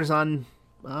borders on,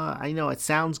 I know it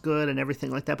sounds good and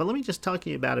everything like that, but let me just talk to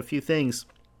you about a few things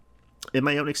in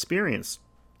my own experience.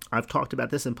 I've talked about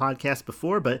this in podcasts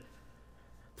before, but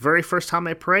the very first time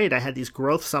I prayed, I had these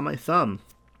growths on my thumb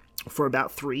for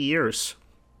about 3 years.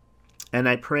 And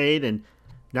I prayed and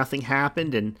nothing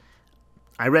happened, and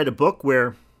I read a book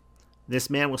where this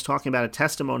man was talking about a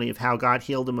testimony of how God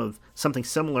healed him of something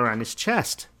similar on his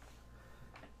chest.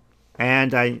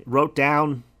 And I wrote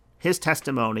down his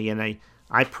testimony, and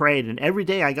I prayed, and every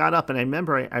day I got up, and I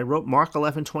remember I wrote Mark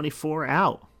 11:24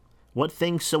 out. What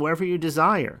things soever you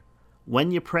desire,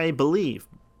 when you pray, believe.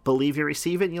 Believe you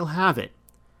receive it, and you'll have it.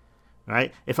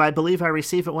 Right? If I believe I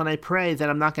receive it when I pray, then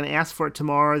I'm not going to ask for it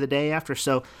tomorrow or the day after.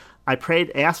 So I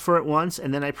asked for it once,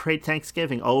 and then I prayed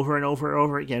thanksgiving over and over and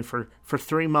over again for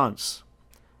 3 months.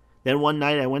 Then one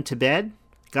night I went to bed,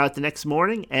 got up the next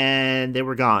morning, and they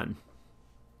were gone.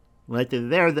 Right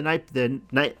there, the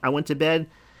night I went to bed,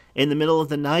 in the middle of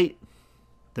the night,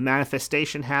 the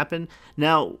manifestation happened.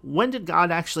 Now, when did God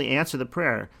actually answer the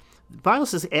prayer? The Bible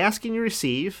says, ask and you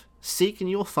receive, seek and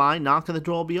you will find, knock and the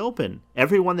door will be open.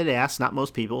 Everyone that asks, not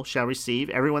most people, shall receive.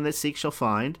 Everyone that seeks shall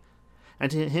find. And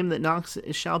to him that knocks,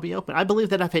 it shall be open. I believe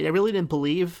that I really didn't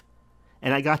believe,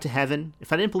 and I got to heaven.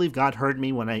 If I didn't believe God heard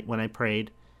me when I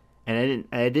prayed, and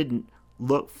I didn't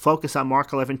focus on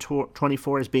Mark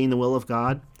 11:24 as being the will of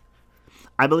God,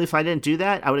 I believe if I didn't do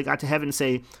that, I would have got to heaven and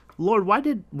say, Lord, why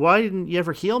didn't you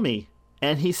ever heal me?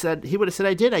 And he would have said,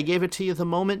 I did. I gave it to you the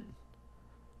moment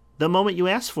you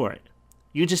asked for it.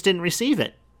 You just didn't receive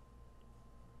it.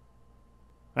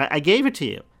 I gave it to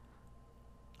you.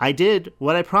 I did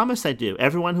what I promised I'd do.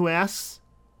 Everyone who asks,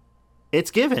 it's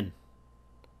given.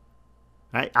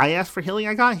 I asked for healing,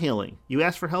 I got healing. You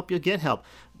ask for help, you'll get help.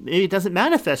 Maybe it doesn't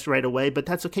manifest right away, but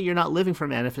that's okay. You're not living for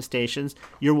manifestations.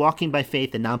 You're walking by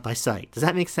faith and not by sight. Does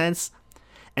that make sense?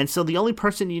 And so the only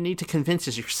person you need to convince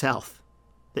is yourself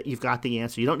that you've got the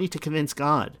answer. You don't need to convince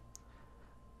God.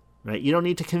 Right? You don't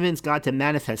need to convince God to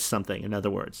manifest something, in other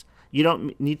words. You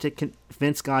don't need to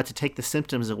convince God to take the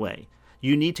symptoms away.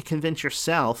 You need to convince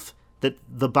yourself that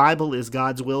the Bible is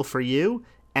God's will for you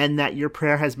and that your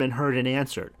prayer has been heard and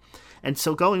answered. And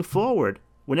so going forward,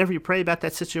 whenever you pray about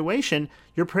that situation,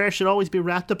 your prayer should always be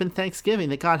wrapped up in thanksgiving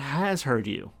that God has heard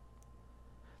you,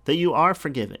 that you are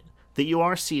forgiven, that you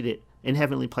are seated in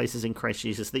heavenly places in Christ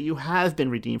Jesus, that you have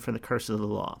been redeemed from the curse of the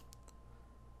law.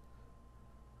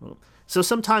 So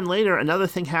sometime later, another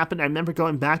thing happened. I remember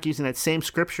going back using that same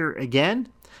scripture again,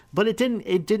 but I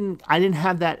didn't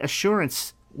have that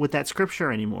assurance with that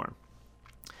scripture anymore.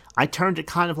 I turned it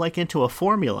kind of like into a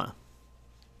formula.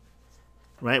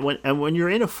 Right? When you're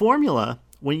in a formula,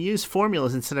 when you use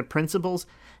formulas instead of principles,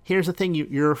 here's the thing,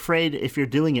 you're afraid if you're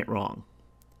doing it wrong.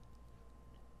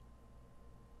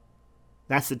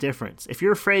 That's the difference. If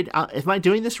you're afraid, am I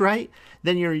doing this right?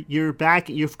 Then you're back,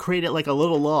 you've created like a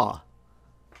little law.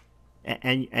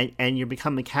 And you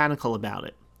become mechanical about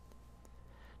it.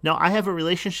 No, I have a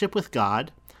relationship with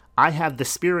God. I have the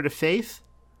spirit of faith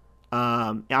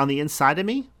on the inside of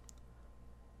me.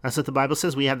 That's what the Bible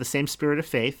says. We have the same spirit of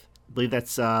faith. I believe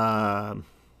that's 2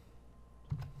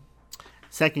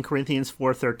 Corinthians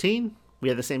 4:13. We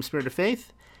have the same spirit of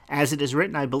faith. As it is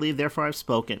written, I believe, therefore I've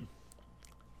spoken.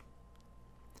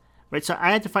 Right, so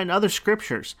I had to find other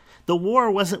scriptures. The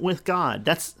war wasn't with God.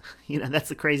 That's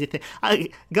the crazy thing.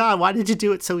 God, why did you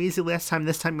do it so easy last time?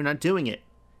 This time you're not doing it.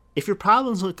 If your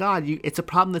problem's with God, it's a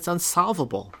problem that's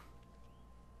unsolvable.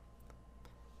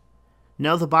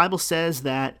 No, the Bible says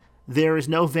that there is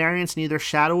no variance, neither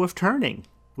shadow of turning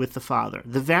with the Father.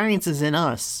 The variance is in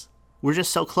us. We're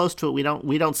just so close to it,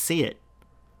 we don't see it.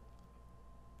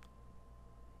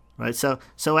 Right? So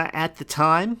at the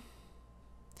time,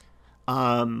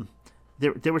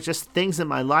 there were just things in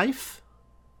my life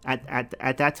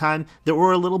at that time that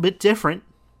were a little bit different,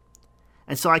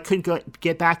 and so I couldn't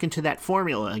get back into that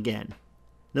formula again.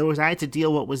 In other words, I had to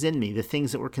deal what was in me, the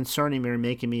things that were concerning me or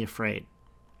making me afraid.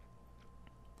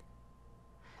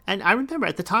 And I remember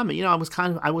at the time,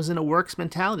 I was in a works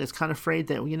mentality. I was kind of afraid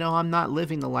that, I'm not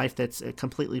living the life that's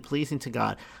completely pleasing to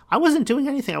God. I wasn't doing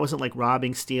anything. I wasn't like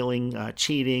robbing, stealing,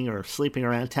 cheating, or sleeping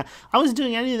around town. I wasn't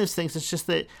doing any of those things. It's just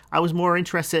that I was more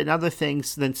interested in other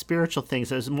things than spiritual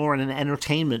things. I was more in an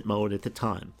entertainment mode at the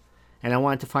time. And I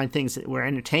wanted to find things that were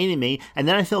entertaining me. And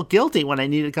then I felt guilty when I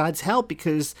needed God's help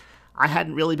because I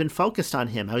hadn't really been focused on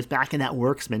Him. I was back in that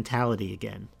works mentality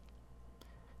again.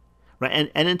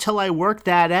 Right? And until I worked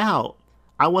that out,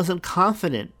 I wasn't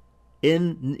confident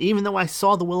even though I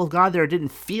saw the will of God there, it didn't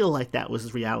feel like that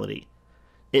was reality.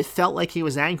 It felt like He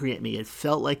was angry at me. It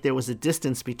felt like there was a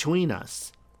distance between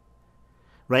us.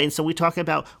 Right? And so we talk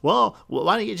about, well,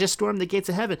 why don't you just storm the gates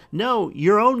of heaven? No,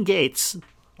 your own gates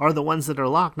are the ones that are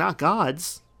locked, not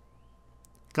God's.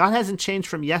 God hasn't changed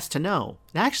from yes to no.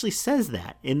 It actually says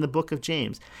that in the book of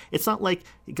James. It's not like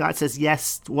God says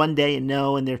yes one day and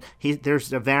no, and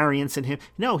there's a variance in Him.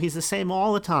 No, He's the same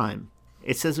all the time.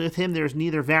 It says with Him there's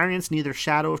neither variance, neither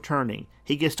shadow of turning.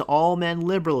 He gives to all men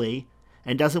liberally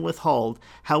and doesn't withhold.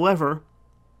 However,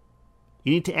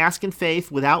 you need to ask in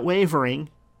faith without wavering,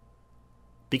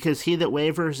 because he that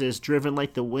wavers is driven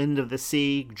like the wind of the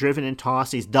sea, driven and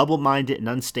tossed. He's double-minded and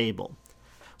unstable.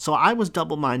 So I was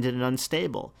double-minded and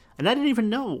unstable, and I didn't even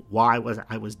know why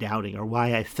I was doubting or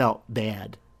why I felt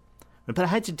bad. But I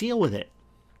had to deal with it.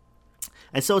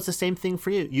 And so it's the same thing for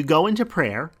you. You go into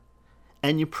prayer,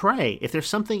 and you pray. If there's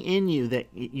something in you that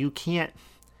you can't,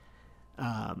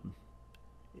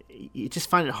 you just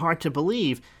find it hard to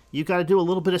believe, you got to do a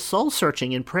little bit of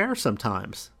soul-searching in prayer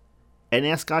sometimes and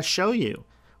ask God, show you.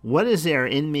 What is there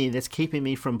in me that's keeping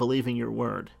me from believing your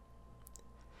word?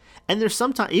 And there's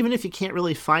sometimes, even if you can't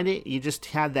really find it, you just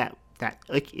have that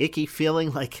icky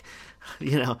feeling like,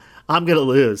 I'm going to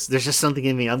lose. There's just something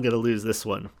in me, I'm going to lose this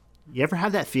one. You ever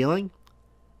have that feeling?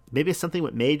 Maybe it's something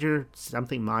with major,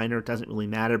 something minor, it doesn't really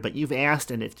matter, but you've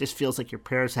asked and it just feels like your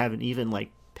prayers haven't even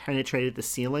penetrated the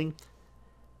ceiling.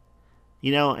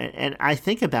 And I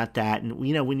think about that, and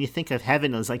when you think of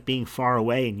heaven as like being far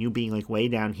away and you being like way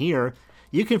down here,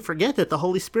 you can forget that the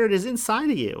Holy Spirit is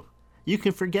inside of you. You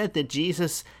can forget that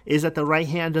Jesus is at the right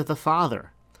hand of the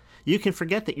Father. You can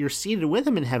forget that you're seated with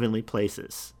him in heavenly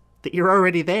places, that you're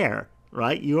already there,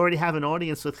 right? You already have an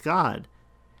audience with God.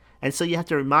 And so you have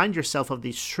to remind yourself of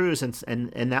these truths,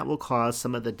 and that will cause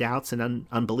some of the doubts and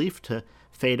unbelief to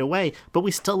fade away. But we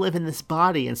still live in this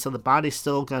body, and so the body's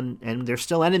still going, and there's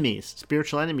still enemies,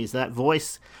 spiritual enemies. That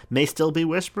voice may still be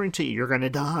whispering to you, you're going to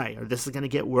die, or this is going to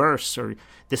get worse, or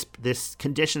this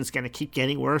condition's going to keep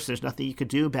getting worse. There's nothing you could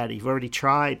do about it. You've already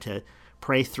tried to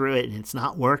pray through it, and it's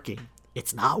not working.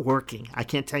 It's not working. I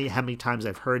can't tell you how many times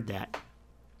I've heard that.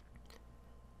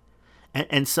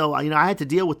 And so, I had to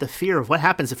deal with the fear of what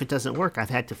happens if it doesn't work. I've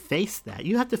had to face that.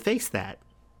 You have to face that.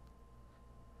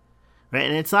 Right?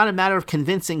 And it's not a matter of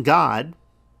convincing God.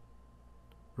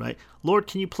 Right? Lord,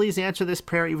 can you please answer this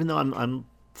prayer even though I'm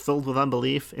filled with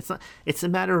unbelief? It's a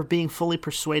matter of being fully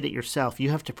persuaded yourself. You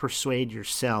have to persuade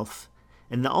yourself.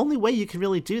 And the only way you can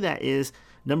really do that is,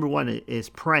 number one, is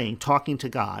praying, talking to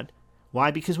God. Why?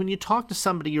 Because when you talk to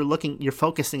somebody, you're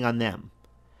focusing on them.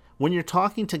 When you're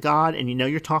talking to God and you know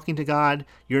you're talking to God,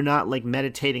 you're not like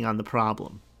meditating on the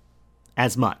problem.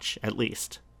 As much, at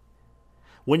least.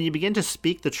 When you begin to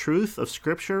speak the truth of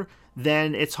Scripture,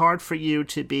 then it's hard for you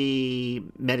to be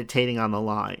meditating on the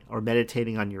lie or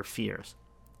meditating on your fears.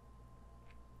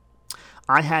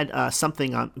 I had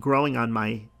something growing on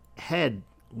my head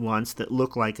once that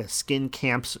looked like a skin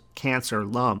cancer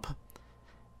lump.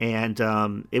 And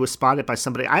it was spotted by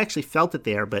somebody. I actually felt it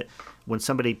there, but when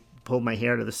somebody pulled my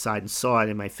hair to the side and saw it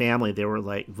in my family, they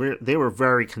were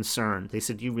very concerned. They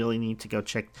said, you really need to go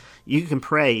check. You can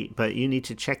pray, but you need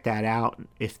to check that out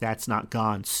if that's not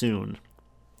gone soon.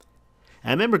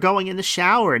 And I remember going in the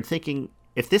shower and thinking,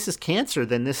 if this is cancer,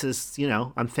 then this is,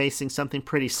 I'm facing something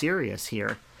pretty serious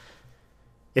here.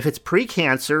 If it's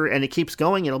pre-cancer and it keeps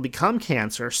going, it'll become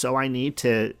cancer. So I need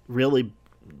to really,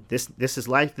 this is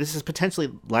life. This is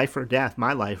potentially life or death,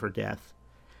 my life or death.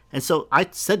 And so I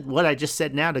said what I just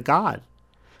said now to God.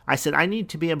 I said, I need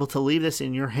to be able to leave this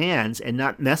in your hands and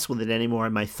not mess with it anymore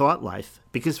in my thought life.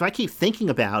 Because if I keep thinking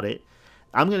about it,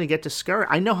 I'm going to get discouraged.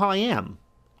 I know how I am,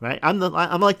 right? I'm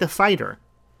like the fighter.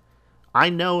 I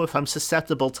know if I'm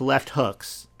susceptible to left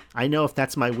hooks. I know if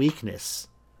that's my weakness.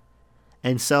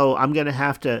 And so I'm going to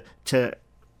have to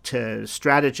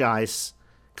strategize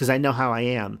because I know how I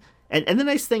am. And the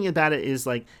nice thing about it is,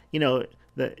 like,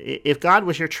 if God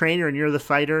was your trainer and you're the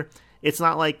fighter, it's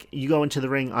not like you go into the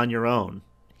ring on your own.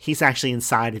 He's actually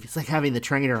inside of you. It's like having the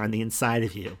trainer on the inside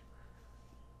of you.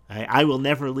 I will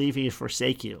never leave you,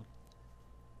 forsake you.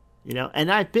 And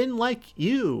I've been like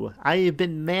you. I have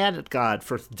been mad at God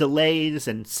for delays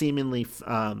and seemingly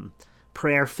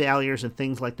prayer failures and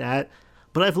things like that.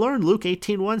 But I've learned Luke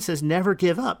 18:1 says, never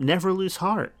give up, never lose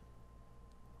heart.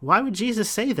 Why would Jesus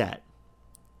say that?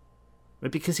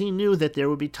 Right? Because he knew that there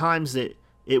would be times that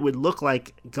it would look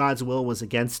like God's will was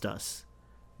against us.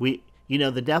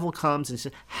 The devil comes and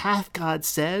says, hath God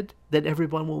said that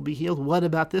everyone will be healed? What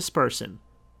about this person?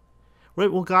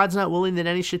 Right? Well, God's not willing that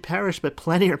any should perish, but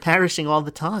plenty are perishing all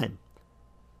the time.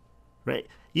 Right?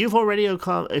 You've already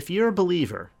come, if you're a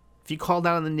believer, if you called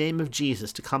out on the name of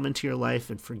Jesus to come into your life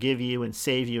and forgive you and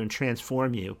save you and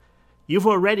transform you, you've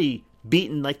already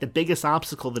beaten like the biggest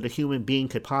obstacle that a human being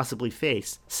could possibly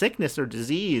face. Sickness or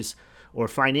disease or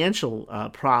financial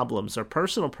problems or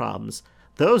personal problems.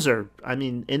 Those are,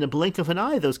 in a blink of an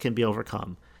eye, those can be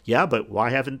overcome. Yeah, but why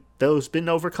haven't those been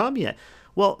overcome yet?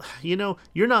 Well,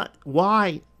 you're not,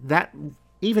 why that,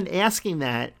 even asking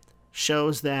that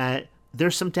shows that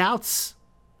there's some doubts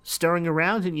stirring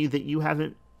around in you that you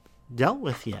haven't dealt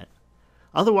with yet.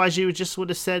 Otherwise, you just would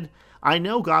have said, I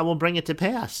know God will bring it to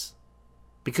pass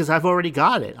because I've already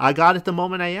got it. I got it the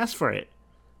moment I asked for it.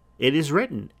 It is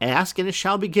written, ask and it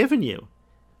shall be given you.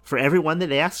 For everyone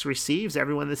that asks receives,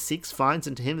 everyone that seeks finds,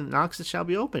 and to him that knocks it shall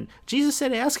be opened. Jesus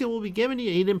said, ask it will be given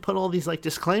you. He didn't put all these like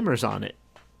disclaimers on it,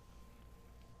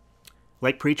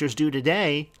 like preachers do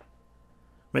today,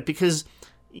 right? Because,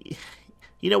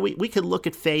 we could look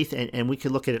at faith and we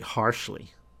could look at it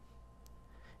harshly.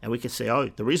 And we could say,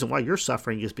 oh, the reason why you're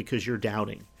suffering is because you're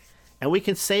doubting. And we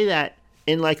can say that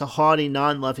in like a haughty,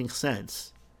 non-loving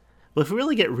sense. But if we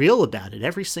really get real about it,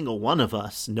 every single one of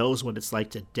us knows what it's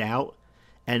like to doubt,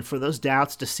 and for those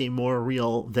doubts to seem more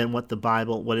real than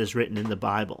what is written in the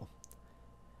Bible.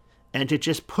 And to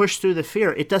just push through the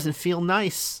fear, it doesn't feel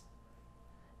nice.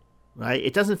 Right?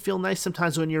 It doesn't feel nice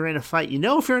sometimes when you're in a fight.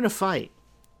 If you're in a fight.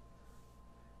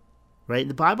 Right?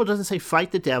 The Bible doesn't say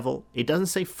fight the devil. It doesn't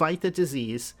say fight the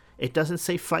disease. It doesn't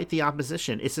say fight the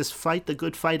opposition. It says fight the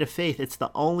good fight of faith. It's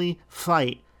the only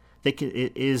fight that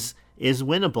is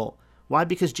winnable. Why?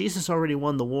 Because Jesus already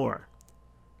won the war.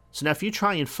 So now if you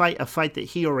try and fight a fight that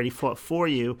he already fought for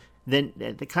you, then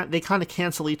they kind of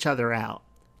cancel each other out.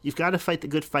 You've got to fight the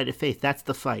good fight of faith. That's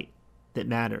the fight that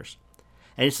matters.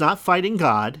 And it's not fighting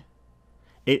God.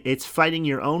 It's fighting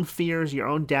your own fears, your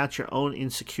own doubts, your own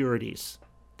insecurities.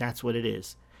 That's what it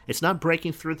is. It's not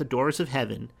breaking through the doors of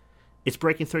heaven. It's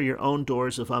breaking through your own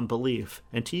doors of unbelief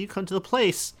until you come to the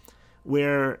place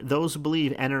where those who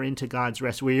believe enter into God's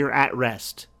rest, where you're at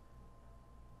rest,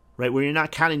 right? Where you're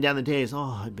not counting down the days.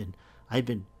 Oh, I've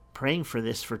been praying for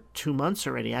this for 2 months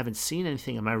already. I haven't seen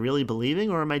anything. Am I really believing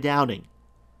or am I doubting?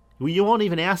 Well, you won't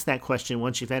even ask that question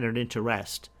once you've entered into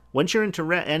rest. Once you're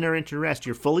enter into rest,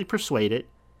 you're fully persuaded,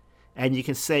 and you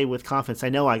can say with confidence, I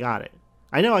know I got it.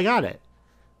 I know I got it.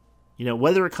 You know,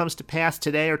 whether it comes to pass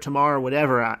today or tomorrow or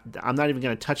whatever, I'm not even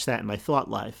going to touch that in my thought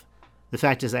life. The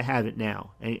fact is I have it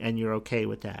now, and you're okay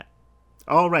with that.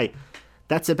 All right.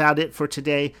 That's about it for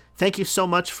today. Thank you so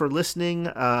much for listening.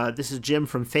 This is Jim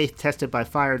from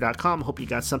faithtestedbyfire.com. Hope you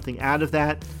got something out of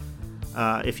that.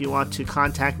 If you want to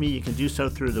contact me, you can do so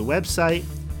through the website.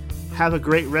 Have a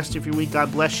great rest of your week.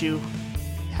 God bless you.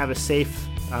 Have a safe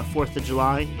 4th of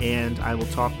July, and I will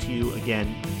talk to you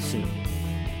again soon.